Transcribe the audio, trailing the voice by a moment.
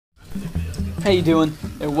How you doing?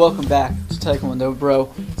 And welcome back to Taekwondo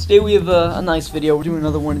Bro. Today we have a nice video. We're doing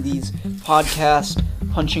another one of these podcast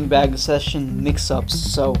punching bag session mix-ups.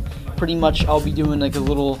 So pretty much I'll be doing like a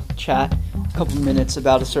little chat, a couple minutes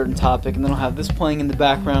about a certain topic, and then I'll have this playing in the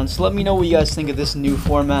background. So let me know what you guys think of this new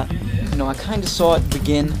format. You know, I kind of saw it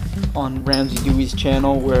begin on Ramsey Dewey's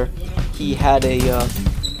channel where he had he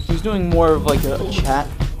was doing more of like a chat,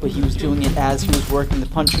 but he was doing it as he was working the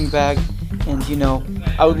punching bag. And you know,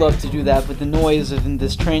 I would love to do that, but the noise of in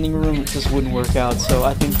this training room just wouldn't work out. So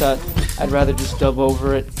I think that I'd rather just dub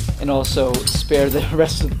over it and also spare the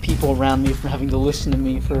rest of the people around me from having to listen to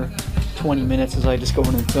me for 20 minutes as I just go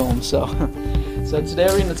in and film. So today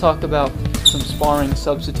we're going to talk about some sparring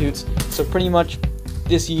substitutes. So pretty much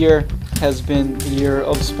this year has been the year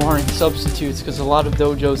of sparring substitutes because a lot of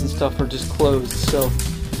dojos and stuff are just closed. So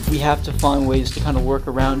we have to find ways to kind of work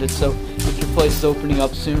around it. So if your place is opening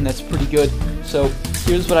up soon, that's pretty good. So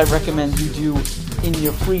here's what I recommend you do in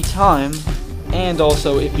your free time and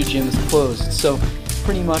also if your gym is closed. So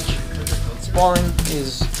pretty much sparring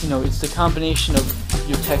is, you know, it's the combination of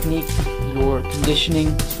your technique, your conditioning,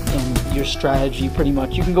 and your strategy pretty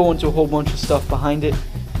much. You can go into a whole bunch of stuff behind it,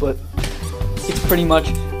 but it's pretty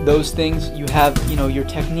much those things. You have, you know, your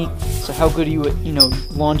technique. So how good are you at, you know,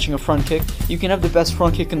 launching a front kick? You can have the best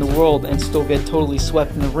front kick in the world and still get totally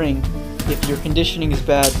swept in the ring if your conditioning is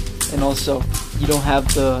bad and also you don't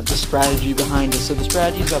have the strategy behind it. So the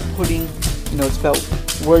strategy is about putting, you know, it's about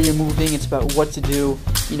where you're moving, it's about what to do.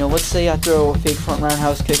 You know, let's say I throw a fake front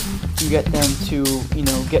roundhouse kick, you get them to, you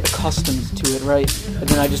know, get accustomed to it, right? And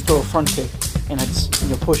then I just throw a front kick and I just, you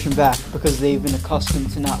know, push them back because they've been accustomed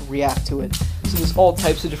to not react to it. So there's all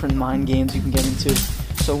types of different mind games you can get into.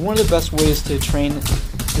 So one of the best ways to train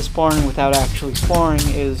the sparring without actually sparring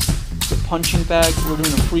is the punching bag. We're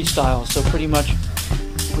doing a freestyle. So pretty much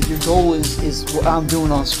what your goal is what I'm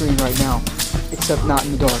doing on screen right now, except not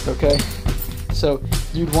in the dark, okay? So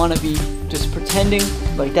you'd want to be just pretending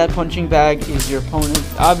like that punching bag is your opponent.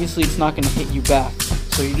 Obviously it's not going to hit you back.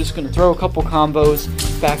 So you're just going to throw a couple combos,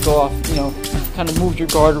 back off, you know, kind of move your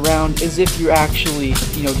guard around as if you're actually,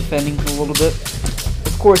 you know, defending a little bit.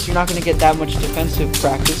 Of course, you're not going to get that much defensive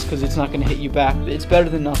practice because it's not going to hit you back. But it's better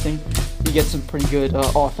than nothing. You get some pretty good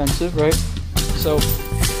offensive, right? So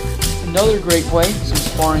another great way, some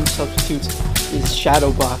sparring substitutes, is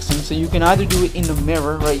shadow boxing. So you can either do it in the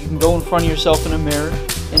mirror, right? You can go in front of yourself in a mirror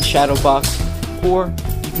and shadow box, or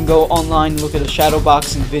you can go online and look at a shadow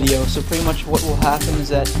boxing video. So pretty much what will happen is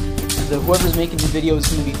that whoever's making the video is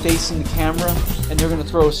going to be facing the camera, and they're going to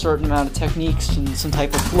throw a certain amount of techniques and some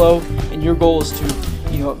type of flow, and your goal is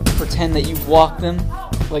to, you know, pretend that you block them,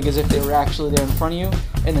 like as if they were actually there in front of you,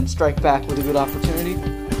 and then strike back with a good opportunity.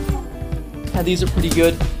 Now these are pretty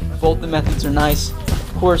good. Both the methods are nice.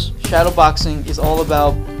 Of course, shadow boxing is all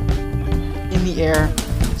about in the air.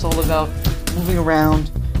 It's all about moving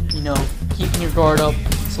around, you know, keeping your guard up.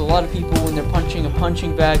 So a lot of people, when they're punching a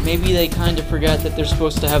punching bag, maybe they kind of forget that they're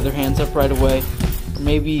supposed to have their hands up right away. Or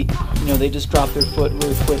maybe, you know, they just drop their foot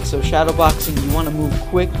really quick. So shadow boxing, you want to move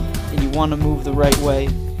quick and you want to move the right way.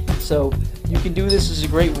 So you can do this as a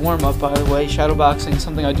great warm-up, by the way. Shadow boxing is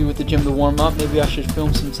something I do at the gym to warm up. Maybe I should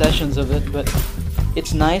film some sessions of it, but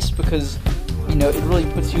it's nice because, you know, it really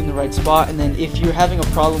puts you in the right spot. And then if you're having a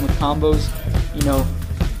problem with combos, you know,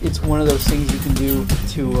 it's one of those things you can do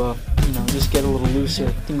to you know, just get a little looser.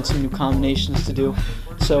 I think some new combinations to do.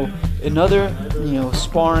 So another, you know,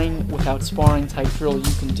 sparring without sparring type drill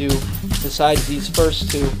you can do besides these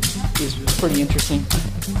first two is pretty interesting.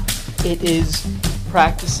 It is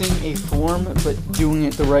practicing a form but doing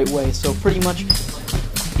it the right way. So pretty much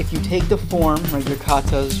if you take the form, right, your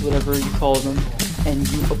katas, whatever you call them, and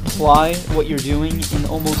you apply what you're doing in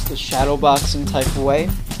almost a shadow boxing type of way.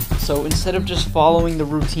 So instead of just following the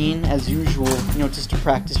routine as usual, you know, just to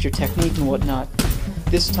practice your technique and whatnot,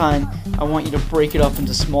 this time I want you to break it up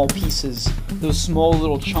into small pieces. Those small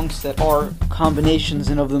little chunks that are combinations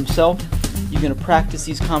in of themselves. You're going to practice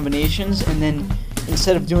these combinations, and then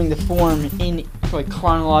instead of doing the form in like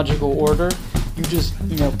chronological order, you just,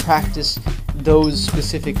 you know, practice those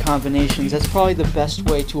specific combinations. That's probably the best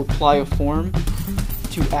way to apply a form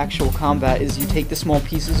to actual combat, is you take the small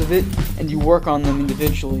pieces of it and you work on them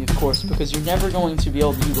individually, of course, because you're never going to be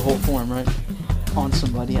able to do the whole form, right, on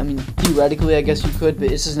somebody. I mean, theoretically, I guess you could, but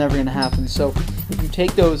this is never going to happen. So if you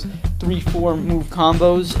take those 3-4 move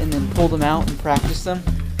combos and then pull them out and practice them,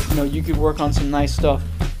 you know, you could work on some nice stuff.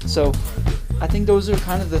 So I think those are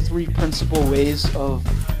kind of the three principal ways of,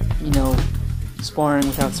 you know, sparring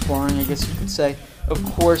without sparring, I guess you could say. Of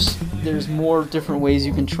course, there's more different ways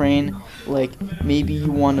you can train, like maybe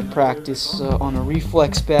you want to practice on a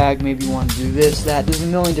reflex bag, maybe you want to do this, that. There's a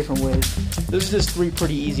million different ways. those are just 3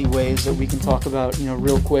 pretty easy ways that we can talk about,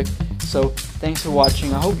 real quick. So thanks for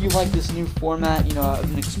watching. I hope you like this new format. I've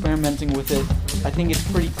been experimenting with it. I think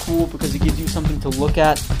it's pretty cool because it gives you something to look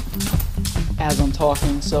at as I'm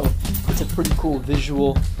talking, so it's a pretty cool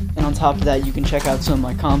visual. And on top of that, you can check out some of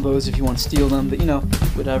my combos if you want to steal them, but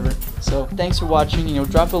whatever. So thanks for watching.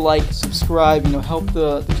 Drop a like, subscribe, help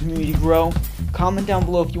the community grow. Comment down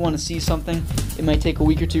below if you want to see something. It might take a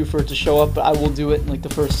week or 2 for it to show up, but I will do it in like the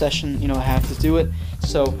first session. I have to do it.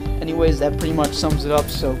 So anyways, that pretty much sums it up.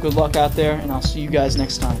 So good luck out there, and I'll see you guys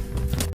next time.